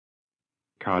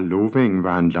Karl Loving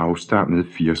var en lavstammet,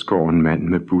 firskåren mand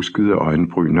med buskede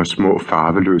øjenbryn og små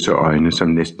farveløse øjne, som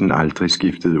næsten aldrig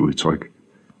skiftede udtryk.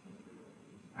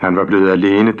 Han var blevet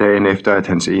alene dagen efter, at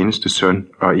hans eneste søn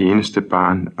og eneste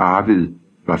barn, Arvid,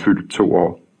 var fyldt 2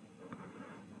 år.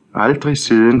 Aldrig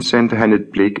siden sendte han et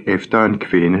blik efter en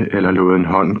kvinde eller lod en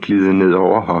hånd glide ned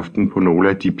over hoften på nogle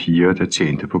af de piger, der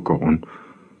tjente på gården.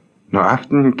 Når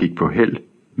aftenen gik på held,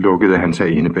 lukkede han sig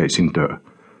inde bag sin dør.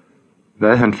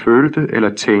 Hvad han følte eller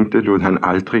tænkte, lod han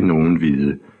aldrig nogen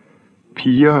vide.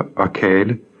 Piger og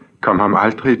kale kom ham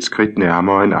aldrig et skridt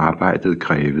nærmere, end arbejdet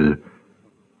krævede.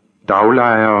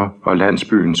 Daglejere og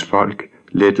landsbyens folk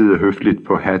lettede høfligt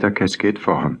på hat og kasket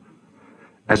for ham.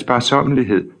 Af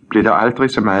sparsommelighed blev der aldrig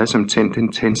så meget som tændt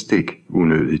en tændstik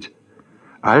unødigt.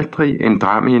 Aldrig en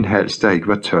dram i en hals, der ikke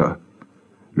var tør.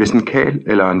 Hvis en kal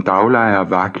eller en daglejer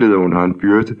vaklede under en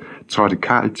byrde, trådte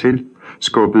Karl til,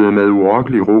 skubbede med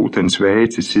urokkelig ro den svage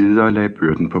til side og lagde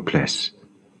byrden på plads.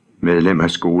 Medlem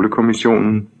af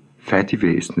skolekommissionen,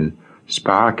 fattigvæsenet,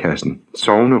 sparekassen,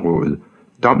 sognerådet,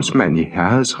 domsmand i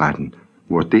herredsretten,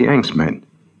 vurderingsmand,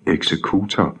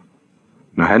 eksekutor.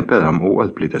 Når han bad om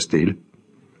ordet, blev der stille.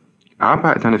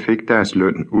 Arbejderne fik deres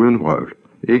løn uden vrøvl.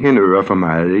 Ikke en øre for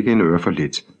meget, ikke en øre for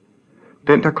lidt.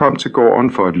 Den, der kom til gården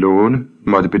for at låne,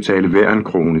 måtte betale hver en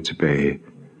krone tilbage.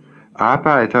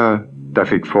 Arbejdere, der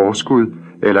fik forskud,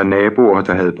 eller naboer,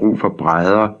 der havde brug for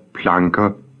brædder,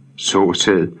 planker,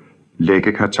 såsæd,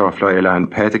 læggekartofler eller en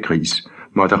pattegris,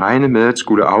 måtte regne med at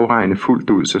skulle afregne fuldt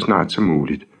ud så snart som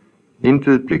muligt.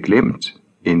 Intet blev glemt,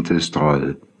 intet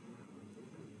strøget.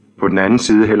 På den anden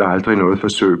side heller aldrig noget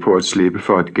forsøg på at slippe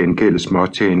for at gengælde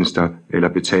småtjenester eller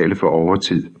betale for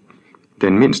overtid.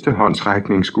 Den mindste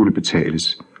håndsrækning skulle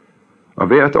betales. Og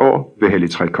hvert år ved Hellig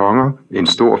Tre Konger en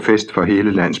stor fest for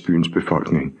hele landsbyens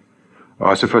befolkning.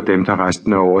 Også for dem, der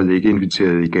resten af året ikke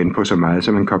inviterede igen på så meget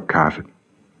som en kop kaffe.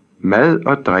 Mad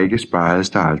og drikke sparedes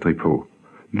der aldrig på.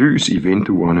 Lys i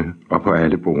vinduerne og på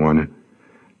alle bordene.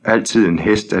 Altid en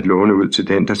hest at låne ud til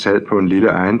den, der sad på en lille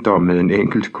ejendom med en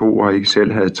enkelt ko og ikke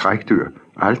selv havde trækdyr.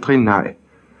 Aldrig nej.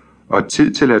 Og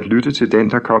tid til at lytte til den,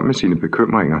 der kom med sine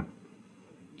bekymringer.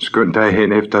 Skynd dig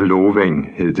hen efter Loving,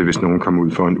 hed det, hvis nogen kom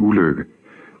ud for en ulykke.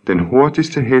 Den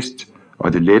hurtigste hest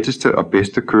og det letteste og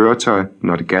bedste køretøj,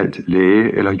 når det galt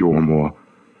læge eller jordmor.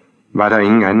 Var der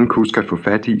ingen anden kusk at få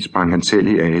fat i, sprang han selv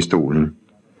i agestolen.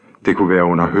 Det kunne være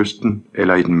under høsten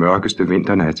eller i den mørkeste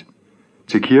vinternat.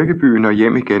 Til kirkebyen og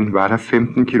hjem igen var der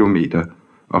 15 kilometer,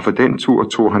 og for den tur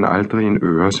tog han aldrig en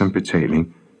øre som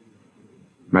betaling.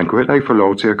 Man kunne heller ikke få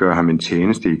lov til at gøre ham en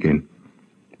tjeneste igen.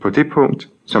 På det punkt,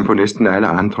 som på næsten alle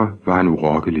andre, var han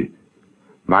urokkelig.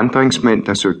 Vandringsmænd,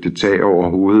 der søgte tag over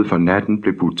hovedet for natten,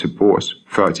 blev budt til bords,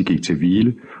 før de gik til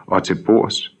hvile, og til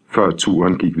bords, før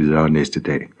turen gik videre næste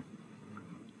dag.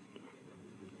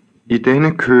 I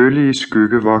denne kølige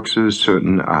skygge voksede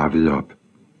sønnen Arvid op.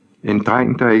 En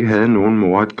dreng, der ikke havde nogen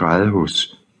mor at græde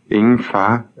hos, ingen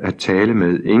far at tale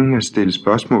med, ingen at stille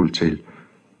spørgsmål til.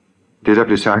 Det, der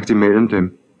blev sagt imellem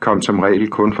dem, kom som regel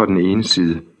kun fra den ene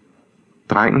side.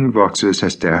 Drengen voksede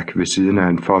sig stærk ved siden af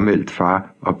en formelt far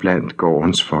og blandt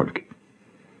gårdens folk.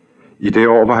 I det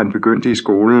år, hvor han begyndte i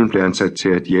skolen, blev han sat til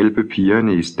at hjælpe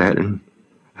pigerne i stalden.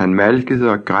 Han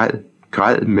malkede og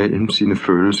græd mellem sine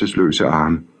følelsesløse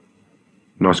arme.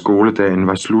 Når skoledagen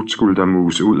var slut, skulle der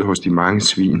muse ud hos de mange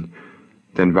svin.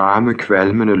 Den varme,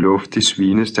 kvalmende luft i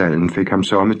svinestallen fik ham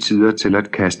somme tider til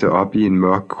at kaste op i en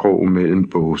mørk krog mellem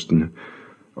båstene.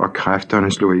 Og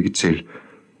kræfterne slog ikke til.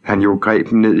 Han jo greb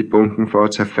dem ned i bunken for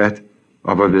at tage fat,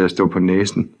 og var ved at stå på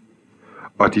næsen.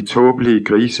 Og de tåbelige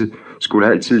grise skulle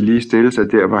altid lige stille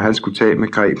sig der, hvor han skulle tage med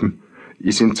greben.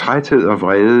 I sin træthed og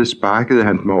vrede sparkede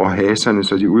han dem over haserne,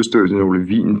 så de udstødte nogle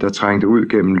vin, der trængte ud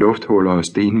gennem lufthuller og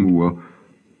stenmure.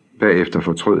 Bagefter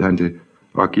fortrød han det,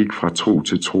 og gik fra tro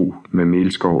til tro med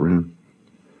melskovlen.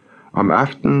 Om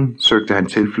aftenen søgte han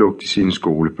tilflugt i sine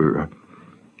skolebøger.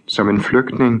 Som en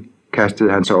flygtning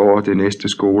kastede han sig over det næste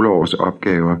skoleårs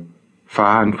opgaver.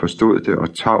 Faren forstod det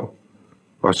og tav,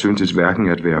 og syntes hverken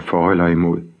at være for eller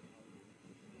imod.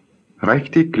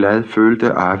 Rigtig glad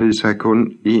følte Arvid sig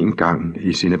kun én gang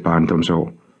i sine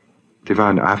barndomsår. Det var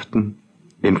en aften,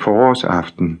 en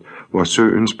forårsaften, hvor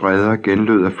søens bredder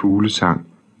genlød af fuglesang,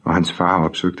 og hans far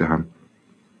opsøgte ham.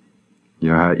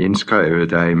 Jeg har indskrevet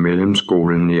dig i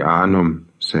mellemskolen i Arnum,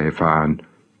 sagde faren.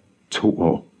 2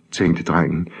 år, tænkte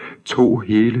drengen. 2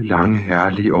 hele lange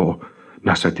herlige år.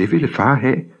 Nå, så det ville far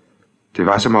have. Det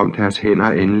var som om deres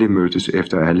hænder endelig mødtes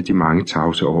efter alle de mange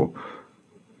tavse år.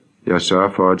 Jeg sørger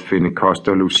for at finde kost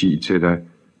og logi til dig.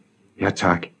 Ja,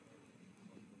 tak.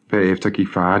 Bagefter gik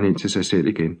faren ind til sig selv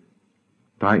igen.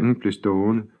 Drengen blev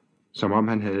stående, som om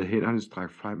han havde hænderne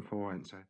strakt frem foran sig.